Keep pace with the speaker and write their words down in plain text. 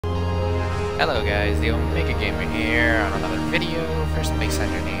Hello guys, the Omega Gamer here on another video for Space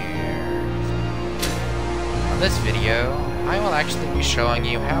Engineers. On this video, I will actually be showing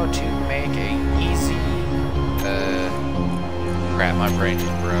you how to make a easy, crap, my brain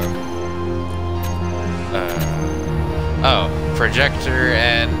just broke. Projector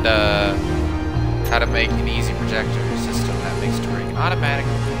and, how to make an easy projector system that makes touring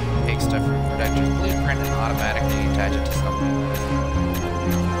automatically take stuff from projector's blueprint and automatically attach it to something.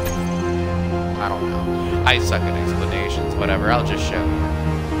 I don't know. I suck at explanations, whatever, I'll just show you.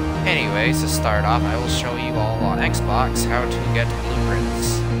 Anyways, to start off, I will show you all on Xbox how to get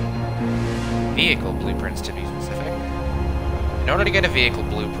blueprints. Vehicle blueprints, to be specific. In order to get a vehicle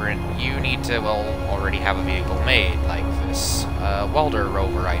blueprint, you need to, well, already have a vehicle made, like this welder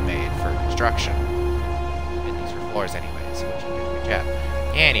rover I made for construction. And these are floors anyways, which you did a good job.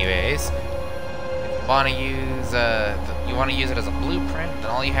 Anyways, if you want to use, it as a blueprint, then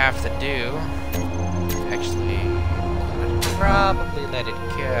all you have to do, actually, probably let it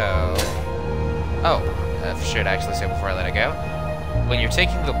go. Oh, I should actually say before I let it go, when you're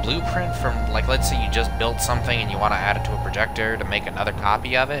taking the blueprint from, like, let's say you just built something and you want to add it to a projector to make another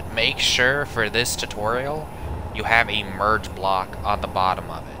copy of it, make sure for this tutorial you have a merge block on the bottom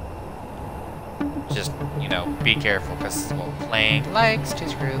of it. Just, you know, be careful, because, well, playing likes to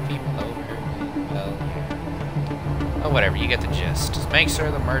screw people over. Well, oh, whatever, you get the gist. Just make sure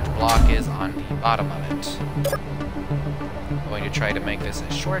the merge block is on the bottom of it. I'm going to try to make this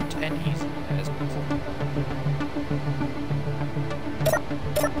as short and easy as possible.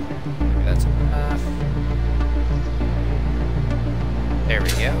 Maybe that's enough. There we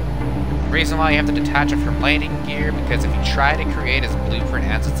go. The reason why you have to detach it from landing gear, because if you try to create as a blueprint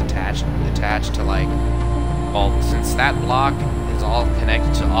as it's attached to, like, well, since that block is all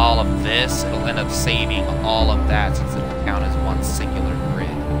connected to all of this, it'll end up saving all of that since it'll count as one singular grid.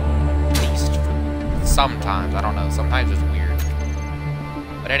 At least sometimes, I don't know, sometimes it's weird.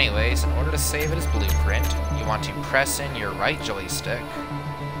 But anyways, in order to save it as blueprint, you want to press in your right joystick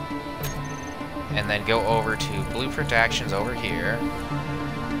and then go over to Blueprint Actions over here,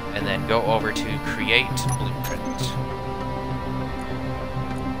 and then go over to Create Blueprint.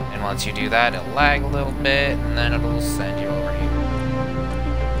 And once you do that, it'll lag a little bit, and then it'll send you over here.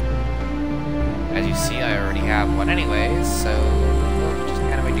 As you see, I already have one anyways, so we'll just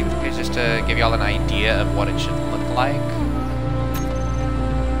kind of do this just to give y'all an idea of what it should look like.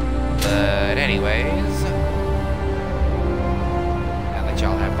 But anyways, now that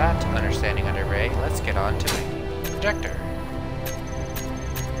y'all have that understanding underway, let's get on to making the projector.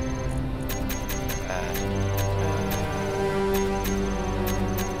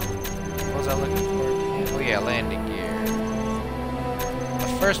 What was I looking for? Oh yeah, landing gear. The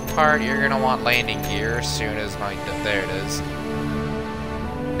first part, you're gonna want landing gear as soon as there it is.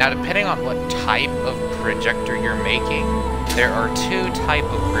 Now, depending on what type of projector you're making, there are two type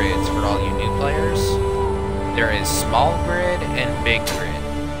of grids for all you new players. There is small grid and big grid.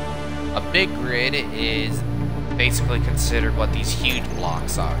 A big grid is basically considered what these huge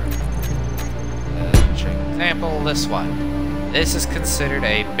blocks are. For example, this one. This is considered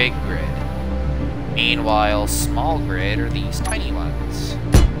a big grid. Meanwhile, small grid are these tiny ones.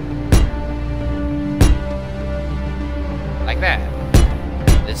 Like that.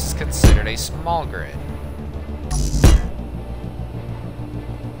 This is considered a small grid.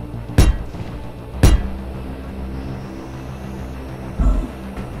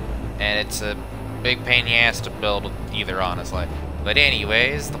 And it's a big pain in the ass to build either, honestly. But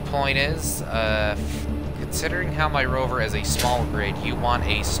anyways, the point is, considering how my rover is a small grid, you want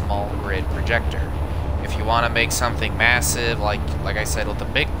a small grid projector. If you want to make something massive, like I said with the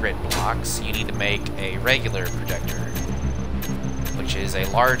big grid blocks, you need to make a regular projector, which is a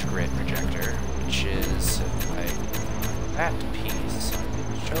large grid projector, which is like that piece.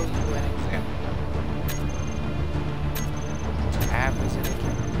 I'll show you an example. Tab is in it.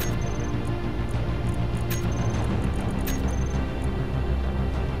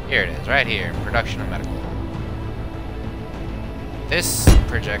 Here it is, right here, production and medical. This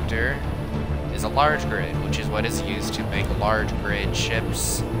projector is a large grid, which is what is used to make large grid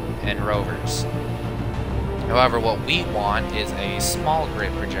ships and rovers. However, what we want is a small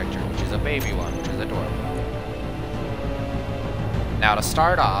grid projector, which is a baby one, which is adorable. Now, to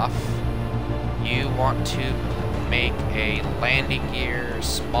start off, you want to make a landing gear,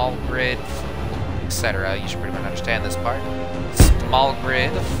 small grid, etc. You should pretty much understand this part. Small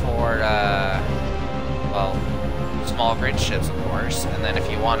grid for, well, small grid ships, of course. And then if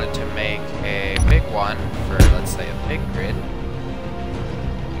you wanted to make a big one for, let's say, a big grid,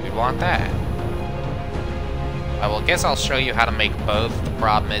 you would want that. I guess I'll show you how to make both. The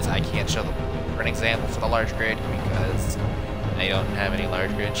problem is I can't show the different example for the large grid because I don't have any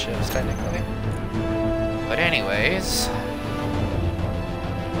large grid ships technically. But anyways,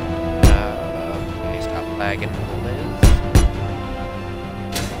 okay, stop lagging, Liz.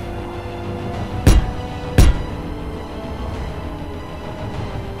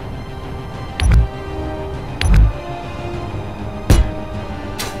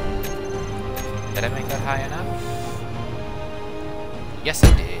 Did I make that high enough? Yes,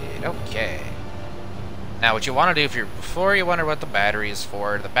 I did. Okay. Now, what you want to do, before you wonder what the battery is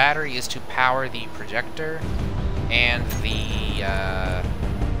for, the battery is to power the projector and the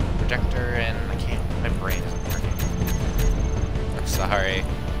projector and I can't. My brain isn't working. I'm sorry.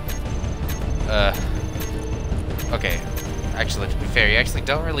 Okay. Actually, to be fair, you actually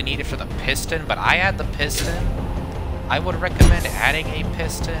don't really need it for the piston, but I add the piston. I would recommend adding a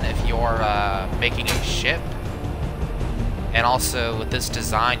piston if you're making a ship. And also, with this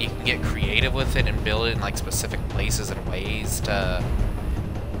design, you can get creative with it and build it in like specific places and ways to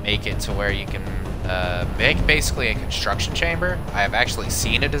make it to where you can make basically a construction chamber. I have actually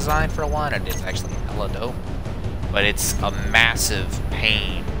seen a design for one, and it's actually hella dope. But it's a massive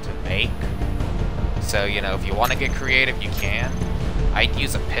pain to make. So, you know, if you want to get creative, you can. I'd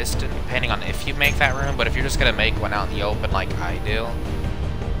use a piston, depending on if you make that room, but if you're just going to make one out in the open like I do...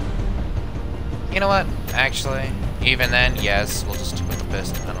 You know what? Actually... Even then, yes, we'll just stick with the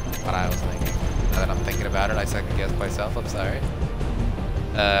piston. I don't know what I was thinking. Now that I'm thinking about it, I second-guessed myself. I'm sorry.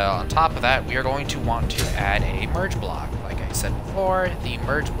 On top of that, we are going to want to add a merge block. Like I said before, the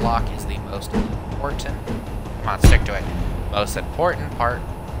merge block is the most important... Come on, stick to it. Most important part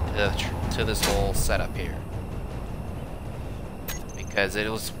to this whole setup here. Because it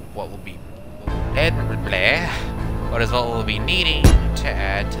was what will be... What is what we'll be needing to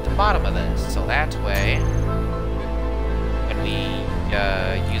add to the bottom of this. So that way... When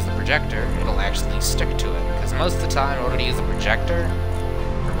we use the projector, it'll actually stick to it. Because most of the time, in order to use the projector,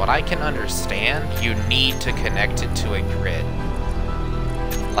 from what I can understand, you need to connect it to a grid.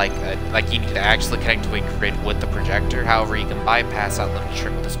 Like you need to actually connect to a grid with the projector. However, you can bypass that little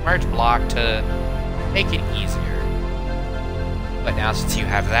trick with this merge block to make it easier. But now, since you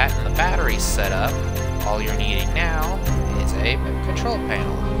have that and the battery set up, all you're needing now is a control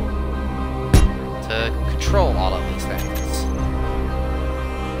panel to control all of these things.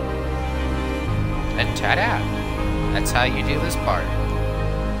 And ta-da! That's how you do this part.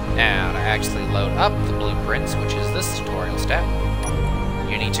 Now, to actually load up the blueprints, which is this tutorial step,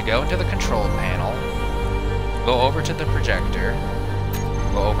 you need to go into the control panel, go over to the projector,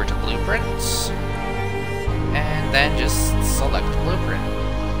 go over to blueprints, and then just select blueprint.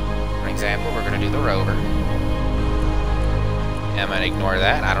 For example, we're going to do the rover. I'm going to ignore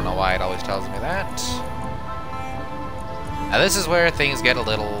that. I don't know why it always tells me that. Now this is where things get a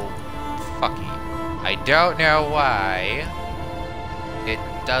little fucky. I don't know why it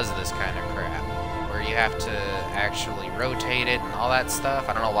does this kind of crap. Where you have to actually rotate it and all that stuff.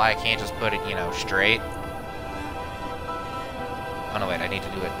 I don't know why I can't just put it, you know, straight. Oh no, wait, I need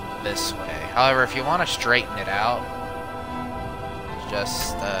to do it this way. However, if you want to straighten it out,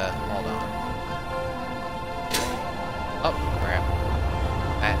 just, hold on. Oh, crap.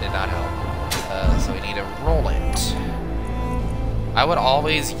 That did not help. So we need to roll it. I would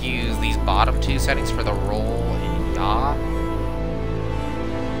always use these bottom two settings for the roll and yaw.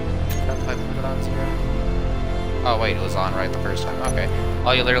 If I put it on 0? Oh wait, it was on right the first time. Okay.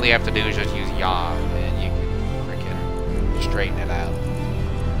 All you literally have to do is just use yaw, and you can freaking straighten it out.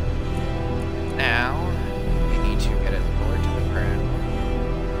 Now, we need to get it lowered to the ground.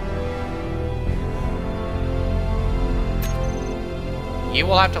 You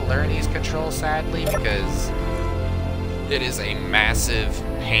will have to learn these controls, sadly, because it is a massive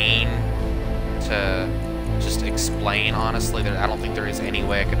pain to just explain, honestly. I don't think there is any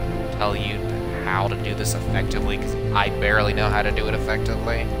way I could tell you how to do this effectively, because I barely know how to do it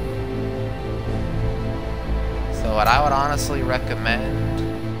effectively. So what I would honestly recommend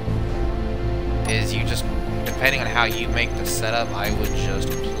is you just, depending on how you make the setup, I would just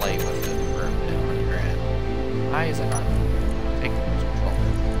play with it for a bit on your end. Why is it not taking control?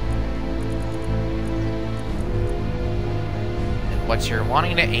 And what you're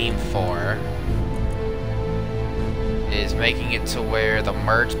wanting to aim for is making it to where the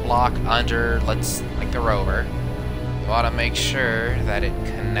merge block under, like the rover, you want to make sure that it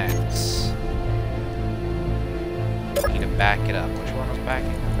connects. You need to back it up. Which one was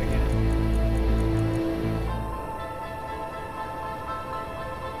backing up again?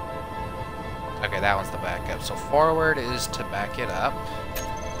 Okay, that one's the backup. So forward is to back it up.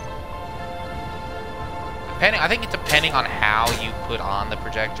 I think depending on how you put on the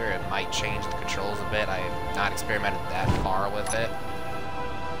projector, it might change the controls a bit. I have not experimented that far with it.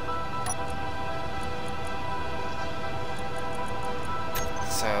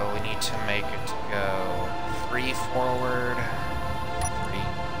 So we need to make it to go 3 forward, 3.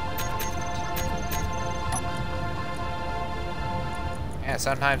 Yeah,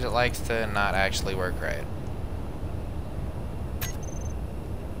 sometimes it likes to not actually work right.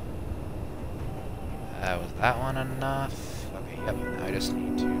 Was that one enough? Okay, yep, now I just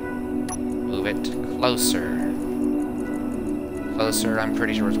need to move it closer. Closer, I'm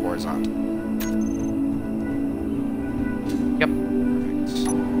pretty sure it's horizontal. Yep, perfect.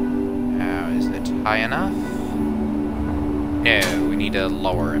 Now, is it high enough? No, we need to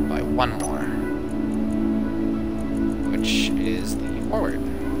lower it by 1 more. Which is the forward.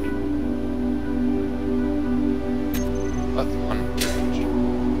 Oh, 1.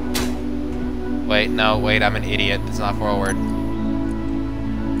 Wait, no, wait, I'm an idiot. It's not forward.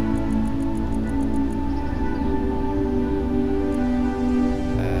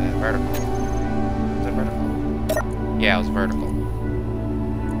 Vertical. Is it vertical? Yeah, it was vertical.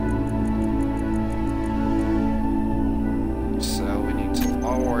 So we need to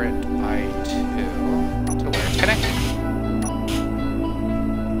lower it by 2 to where it's connected.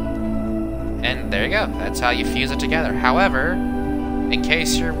 And there you go. That's how you fuse it together. However, in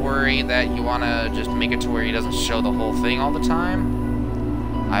case you're worried that you want to just make it to where it doesn't show the whole thing all the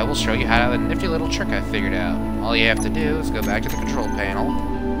time, I will show you how to a nifty little trick I figured out. All you have to do is go back to the control panel,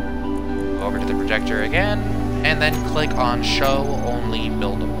 go over to the projector again, and then click on Show Only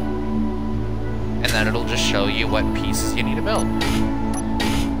Buildable. And then it'll just show you what pieces you need to build.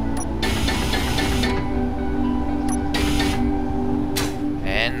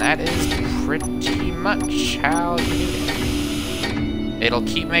 And that is pretty much how you do it. It'll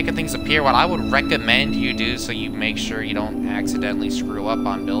keep making things appear. What I would recommend you do so you make sure you don't accidentally screw up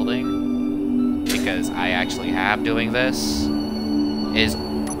on building, because I actually have doing this, is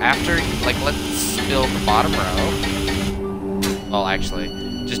after, like, let's build the bottom row. Well, actually,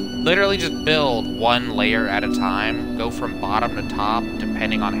 literally just build 1 layer at a time. Go from bottom to top,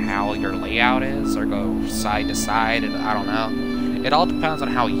 depending on how your layout is, or go side to side, and I don't know. It all depends on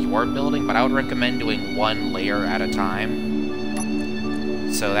how you're building, but I would recommend doing 1 layer at a time.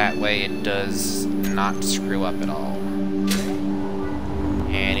 So that way it does not screw up at all.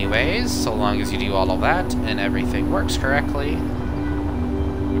 Anyways, so long as you do all of that and everything works correctly,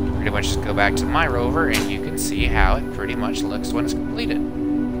 you pretty much just go back to my rover and you can see how it pretty much looks when it's completed.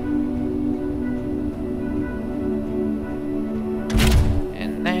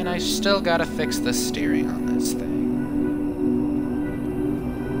 And then I still gotta fix the steering on this thing.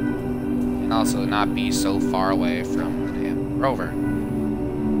 And also not be so far away from the damn rover.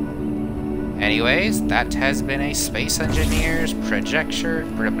 Anyways, that has been a Space Engineers projector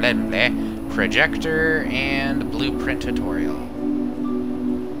and blueprint tutorial.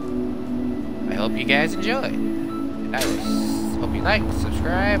 I hope you guys enjoy. And I hope you like,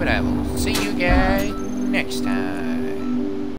 subscribe, and I will see you guys next time.